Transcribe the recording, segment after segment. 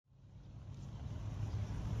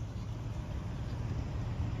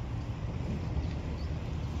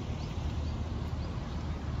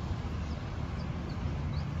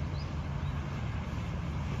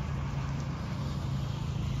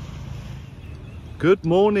Good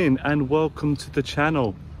morning and welcome to the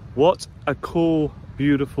channel. What a cool,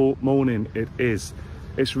 beautiful morning it is.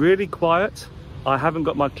 It's really quiet. I haven't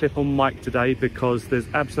got my clip-on mic today because there's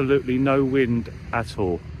absolutely no wind at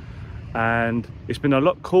all. And it's been a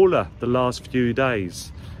lot cooler the last few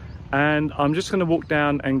days. And I'm just going to walk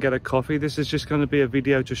down and get a coffee. This is just going to be a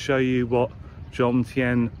video to show you what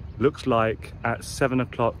Jomtien looks like at 7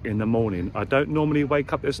 o'clock in the morning. I don't normally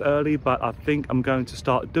wake up this early, but I think I'm going to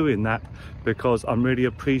start doing that because I'm really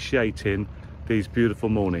appreciating these beautiful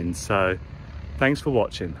mornings. So thanks for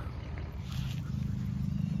watching.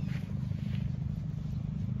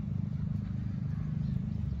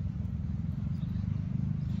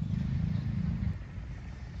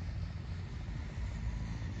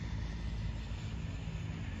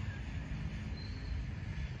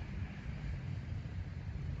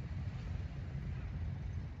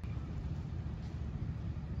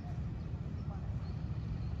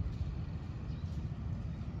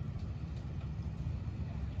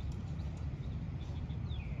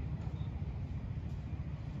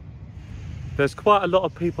 There's quite a lot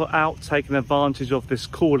of people out taking advantage of this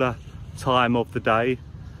cooler time of the day,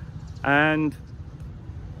 and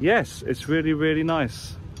yes, it's really, really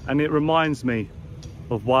nice, and it reminds me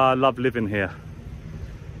of why I love living here.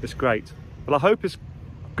 It's great. Well, I hope it's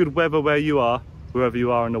good weather where you are, wherever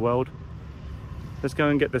you are in the world. Let's go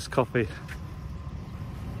and get this coffee.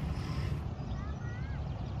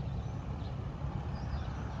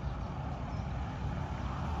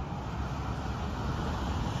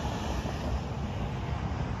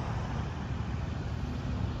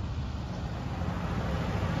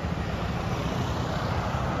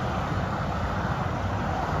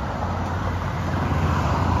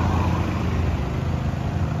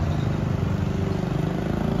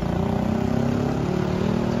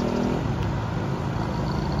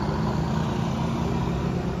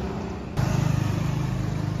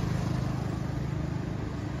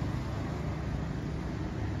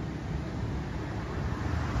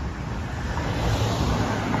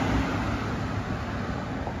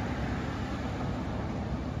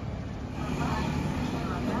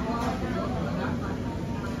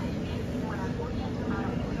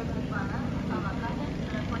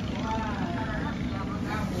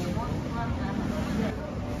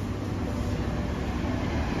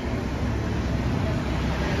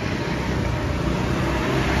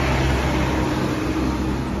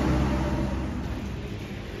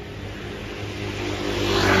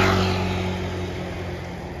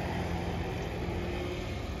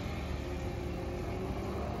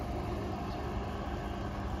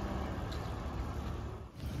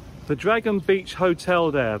 The Dragon Beach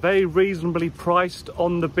Hotel there, very reasonably priced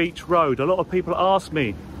on the beach road. A lot of people ask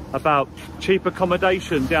me about cheap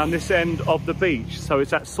accommodation down this end of the beach. So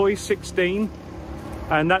it's at Soi 16,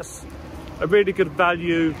 and that's a really good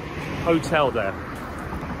value hotel there.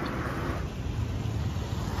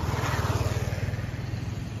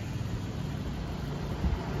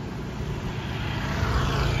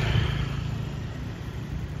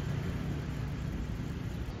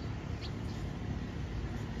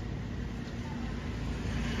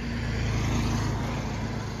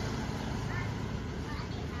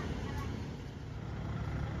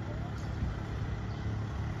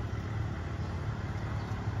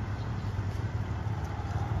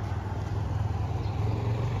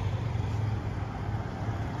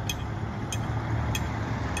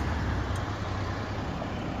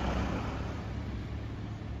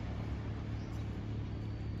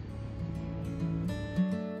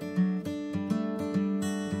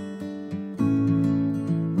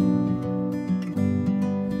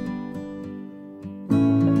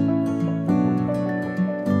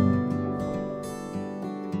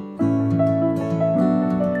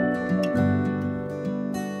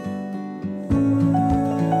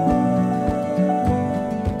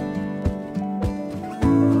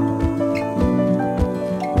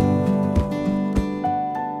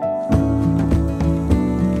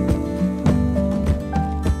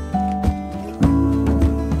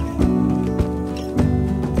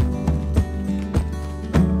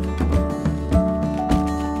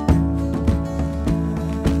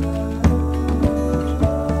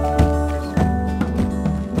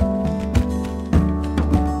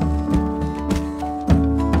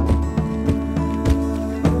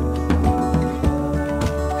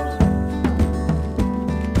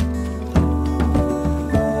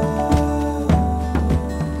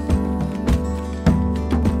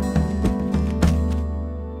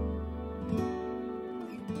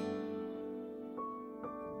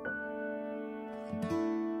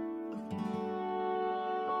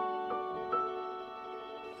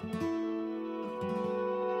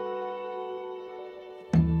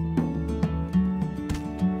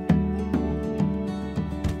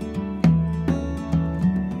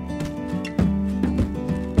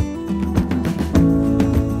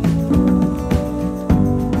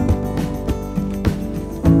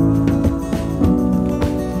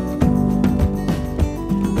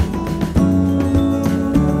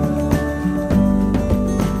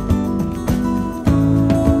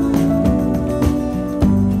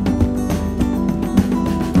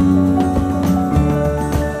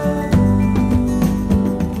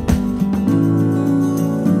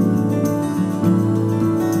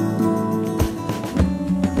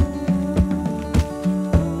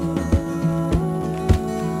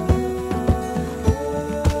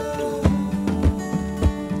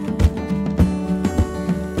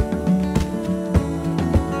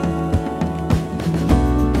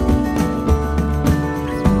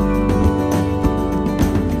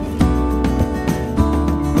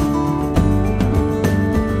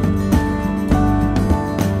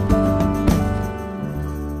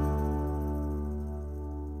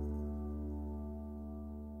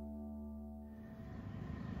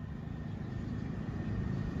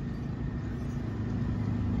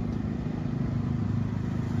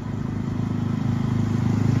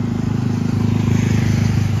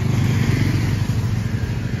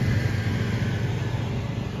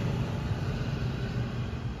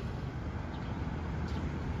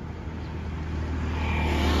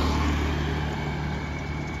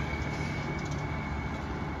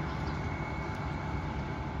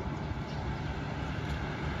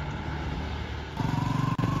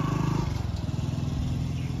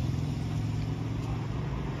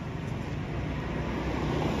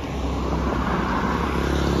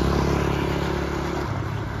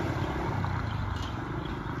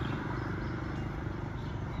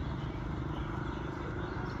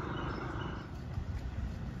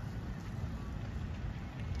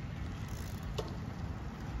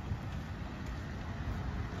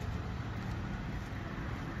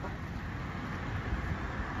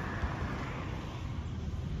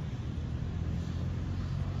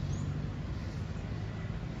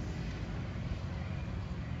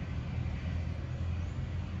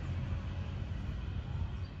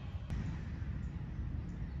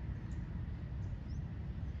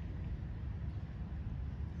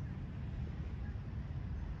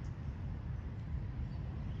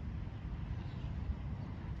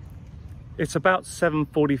 It's about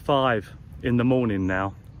 7:45 in the morning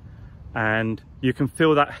now, and you can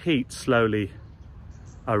feel that heat slowly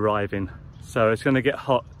arriving. So it's going to get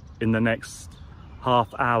hot in the next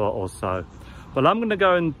half hour or so. But I'm going to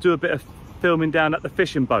go and do a bit of filming down at the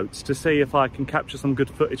fishing boats to see if I can capture some good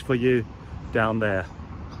footage for you down there.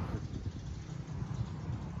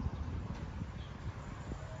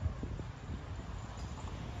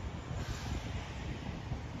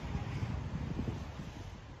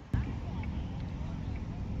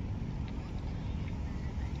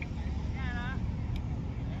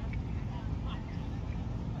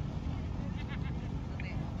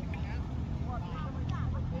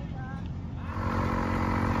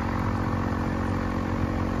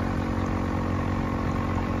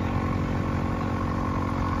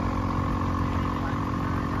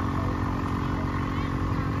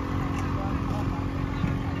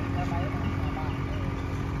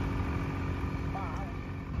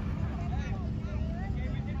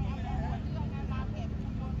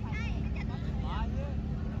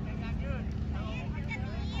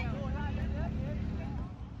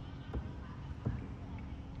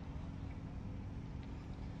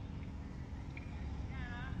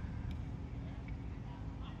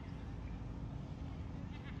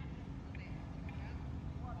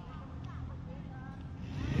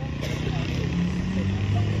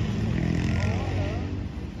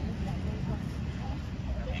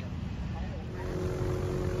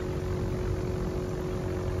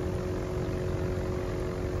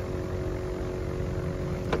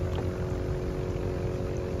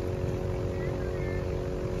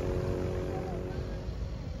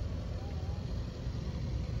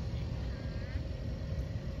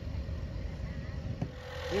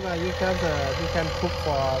 You can cook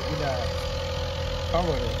for in a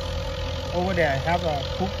cover. Over there, I have a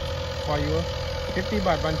cook for you. 50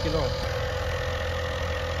 baht 1 kilo.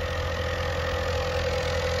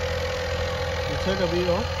 You share the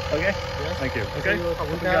video. Okay. Yes. Thank you. Okay.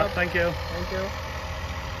 Thank you. Thank you.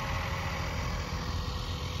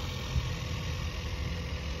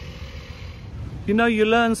 You know, you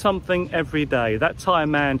learn something every day. That Thai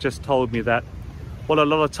man just told me that what a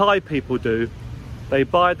lot of Thai people do, they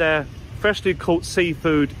buy their freshly caught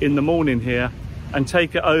seafood in the morning here and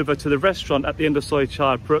take it over to the restaurant at the end of Soi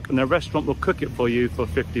Chad Brook, and the restaurant will cook it for you for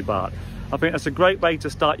 50 baht. I think that's a great way to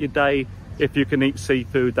start your day if you can eat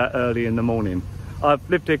seafood that early in the morning. I've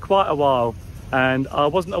lived here quite a while and I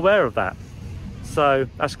wasn't aware of that. So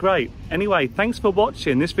that's great. Anyway, thanks for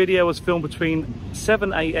watching. This video was filmed between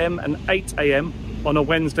 7 AM and 8 AM on a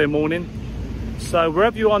Wednesday morning. So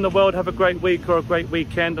wherever you are in the world, have a great week or a great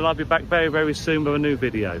weekend, and I'll be back very, very soon with a new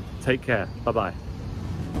video. Take care. Bye-bye.